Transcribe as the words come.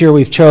Here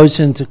we've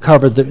chosen to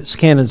cover the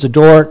Canons of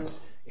Dort,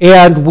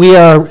 and we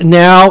are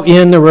now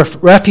in the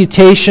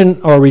refutation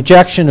or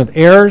rejection of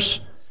errors.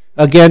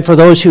 Again, for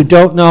those who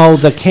don't know,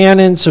 the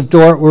Canons of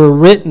Dort were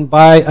written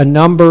by a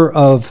number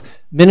of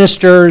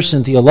ministers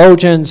and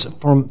theologians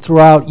from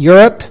throughout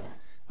Europe.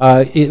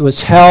 It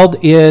was held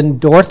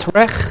in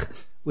Dordrecht,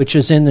 which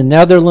is in the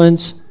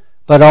Netherlands,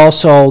 but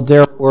also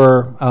there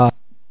were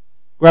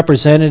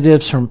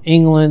representatives from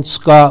England,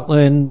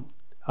 Scotland.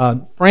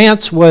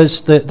 France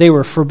they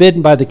were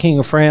forbidden by the King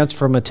of France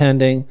from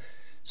attending.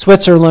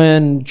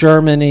 Switzerland,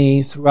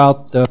 Germany,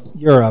 throughout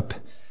Europe,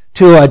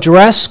 to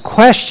address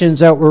questions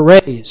that were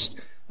raised.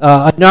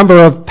 A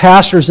number of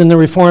pastors in the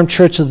Reformed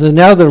Church of the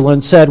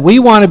Netherlands said, "We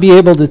want to be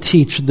able to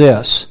teach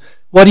this.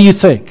 What do you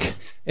think?"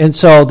 And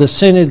so the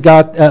synod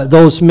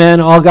those men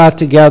all got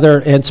together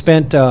and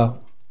spent a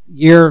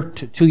year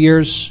to 2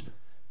 years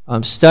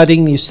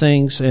studying these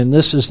things, and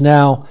this is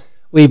now.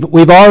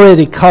 We've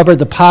already covered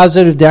the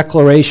positive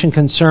declaration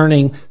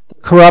concerning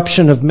the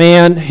corruption of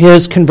man,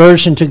 his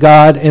conversion to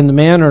God, and the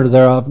manner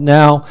thereof.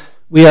 Now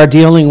we are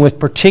dealing with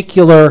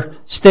particular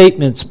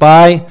statements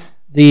by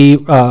the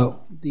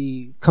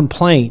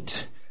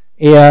complaint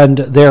and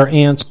their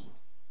answer.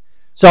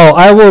 So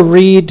I will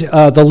read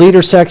the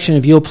leader section.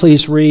 If you'll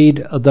please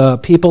read the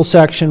people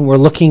section. We're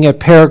looking at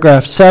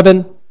paragraph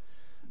 7.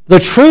 The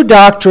true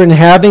doctrine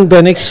having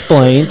been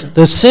explained,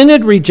 the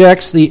Synod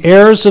rejects the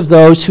errors of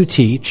those who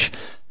teach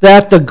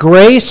that the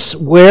grace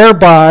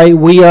whereby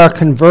we are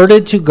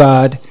converted to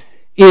God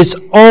is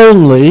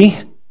only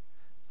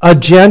a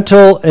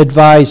gentle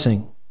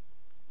advising,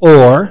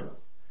 or,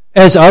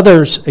 as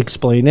others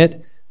explain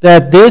it,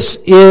 that this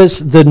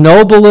is the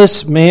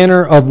noblest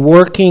manner of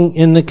working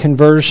in the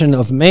conversion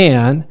of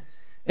man,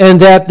 and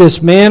that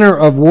this manner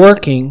of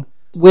working,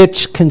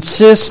 which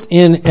consists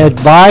in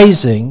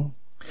advising,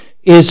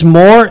 is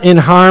more in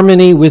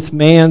harmony with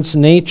man's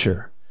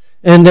nature,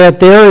 and that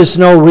there is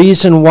no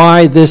reason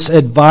why this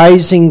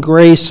advising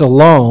grace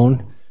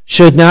alone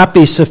should not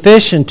be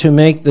sufficient to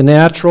make the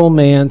natural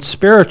man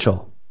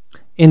spiritual.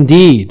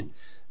 Indeed,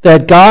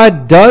 that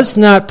God does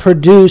not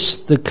produce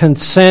the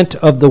consent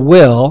of the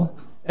will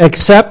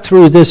except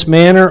through this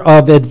manner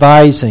of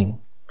advising,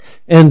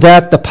 and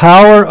that the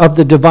power of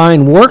the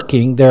divine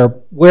working there,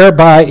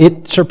 whereby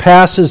it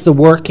surpasses the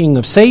working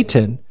of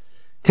Satan,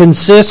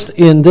 consists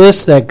in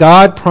this, that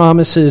God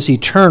promises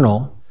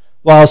eternal,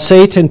 while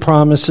Satan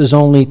promises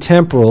only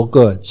temporal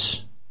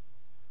goods.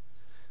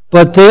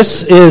 But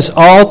this is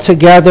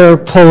altogether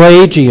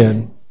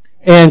Pelagian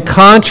and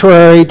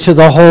contrary to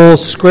the whole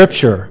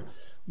Scripture,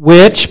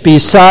 which,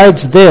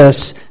 besides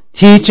this,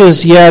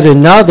 teaches yet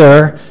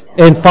another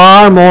and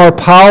far more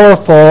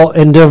powerful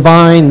and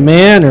divine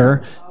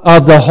manner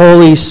of the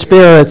Holy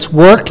Spirit's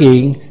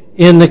working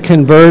in the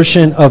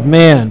conversion of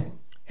man,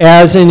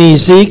 as in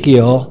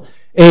Ezekiel,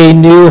 a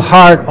new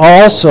heart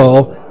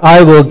also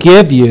I will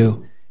give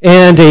you,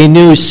 and a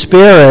new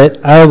spirit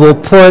I will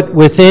put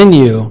within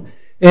you,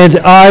 and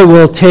I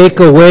will take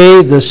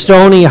away the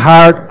stony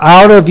heart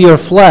out of your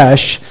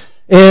flesh,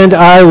 and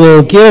I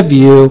will give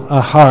you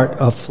a heart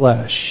of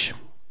flesh.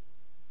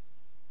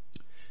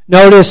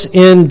 Notice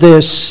in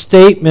this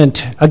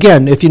statement,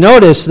 again, if you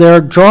notice,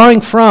 they're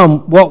drawing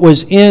from what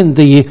was in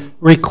the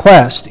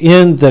request,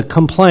 in the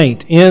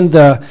complaint, in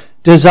the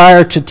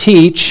desire to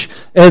teach,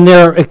 and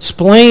they're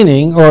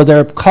explaining, or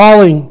they're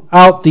calling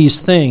out these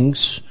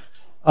things,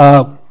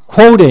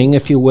 quoting,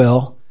 if you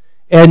will.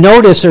 And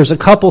notice there's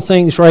a couple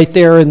things right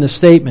there in the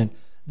statement.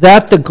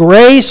 That the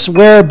grace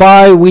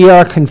whereby we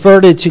are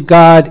converted to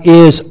God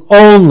is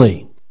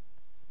only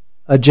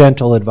a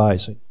gentle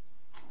advising.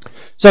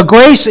 So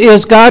grace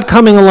is God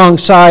coming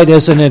alongside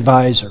as an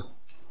advisor.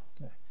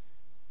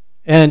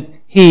 And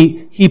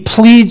He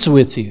pleads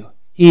with you.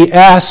 He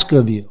asks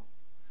of you.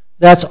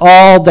 That's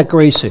all that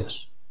grace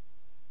is.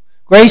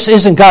 Grace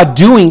isn't God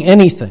doing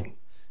anything.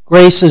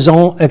 Grace is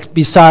only,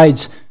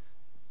 besides,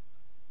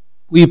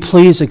 will you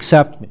please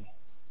accept me?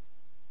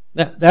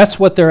 That's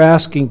what they're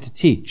asking to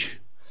teach.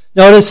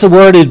 Notice the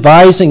word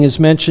advising is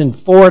mentioned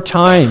 4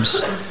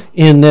 times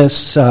in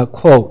this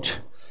quote.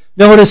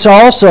 Notice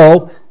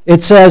also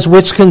it says,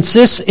 which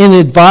consists in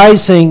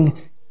advising,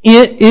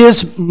 it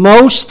is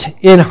most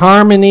in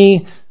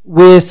harmony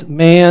with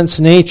man's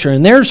nature.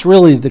 And there's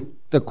really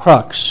the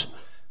crux.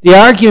 The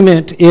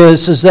argument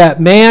is that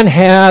man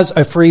has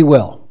a free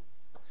will.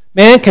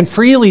 Man can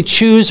freely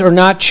choose or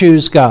not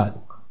choose God.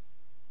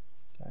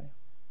 Okay.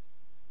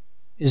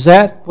 Is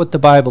that what the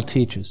Bible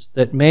teaches?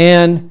 That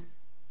man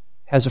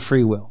has a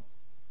free will?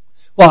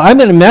 Well, I'm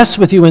going to mess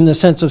with you in the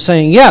sense of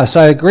saying, yes,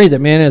 I agree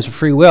that man has a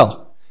free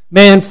will.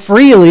 Man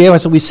freely,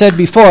 as we said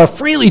before,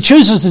 freely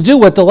chooses to do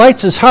what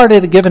delights his heart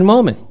at a given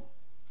moment.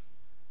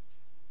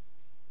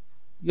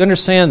 You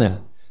understand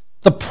that?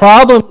 The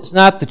problem is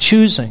not the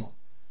choosing.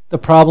 The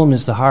problem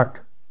is the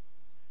heart.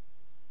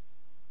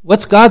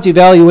 What's God's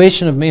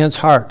evaluation of man's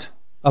heart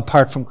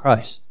apart from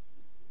Christ?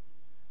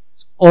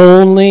 It's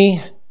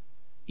only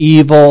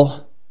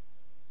evil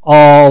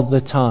all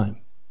the time.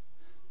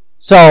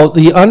 So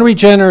the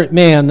unregenerate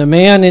man, the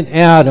man in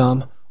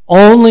Adam,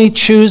 only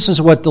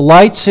chooses what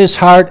delights his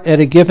heart at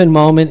a given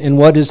moment, and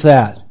what is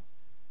that?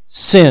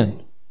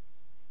 Sin,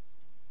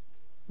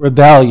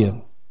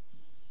 rebellion,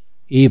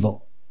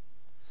 evil.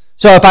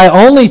 So if I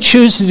only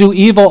choose to do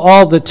evil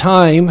all the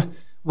time,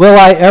 will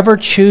I ever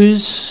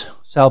choose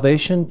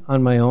salvation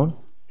on my own?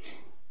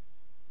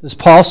 Does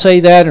Paul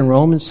say that in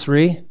Romans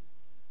 3?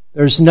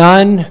 There's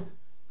none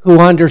who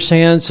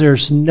understands,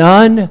 there's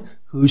none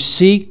who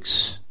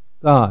seeks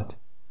God.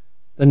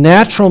 The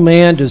natural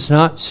man does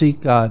not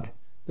seek God.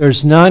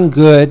 There's none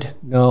good,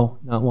 no,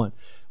 not one.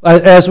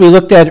 As we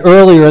looked at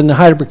earlier in the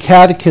Heidelberg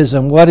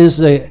Catechism, what is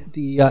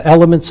the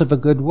elements of a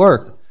good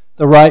work?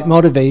 The right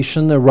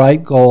motivation, the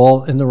right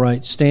goal, and the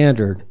right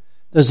standard.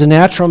 Does the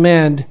natural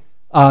man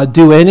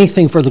do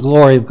anything for the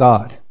glory of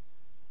God?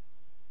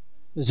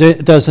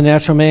 Does the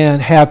natural man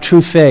have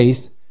true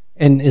faith,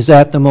 and is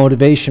that the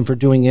motivation for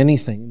doing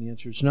anything? And the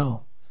answer is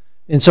no.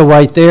 And so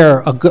right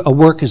there, a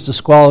work is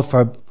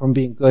disqualified from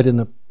being good in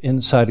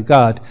the sight of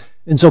God.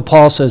 And so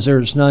Paul says there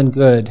is none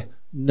good,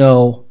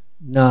 no,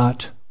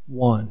 not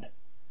one.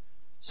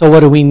 So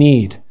what do we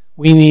need?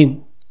 We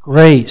need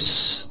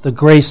grace, the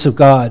grace of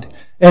God.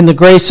 And the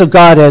grace of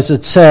God, as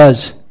it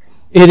says,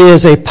 it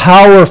is a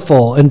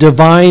powerful and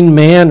divine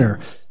manner.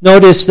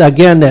 Notice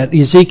again that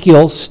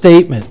Ezekiel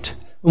statement.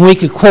 And we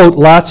could quote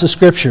lots of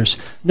scriptures.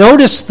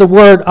 Notice the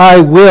word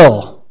I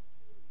will.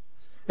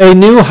 A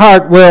new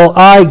heart will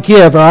I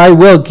give, or I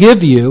will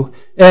give you,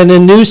 and a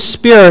new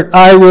spirit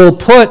I will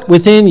put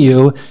within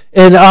you,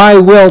 and I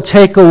will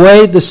take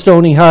away the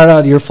stony heart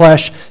out of your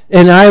flesh,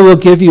 and I will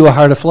give you a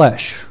heart of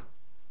flesh.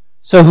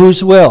 So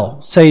whose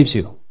will saves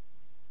you?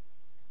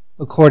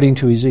 According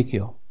to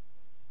Ezekiel.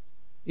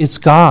 It's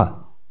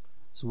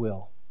God's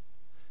will.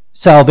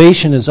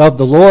 Salvation is of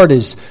the Lord,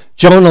 as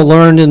Jonah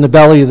learned in the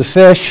belly of the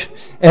fish,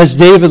 as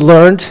David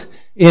learned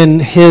in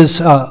his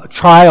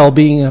trial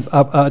being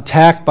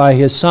attacked by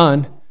his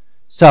son.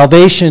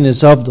 Salvation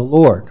is of the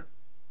Lord.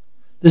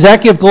 Does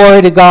that give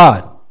glory to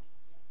God?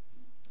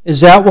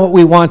 Is that what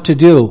we want to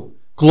do?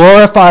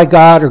 Glorify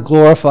God or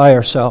glorify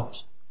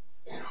ourselves?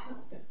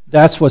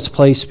 That's what's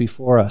placed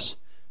before us.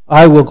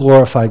 I will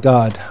glorify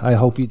God. I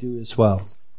hope you do as well.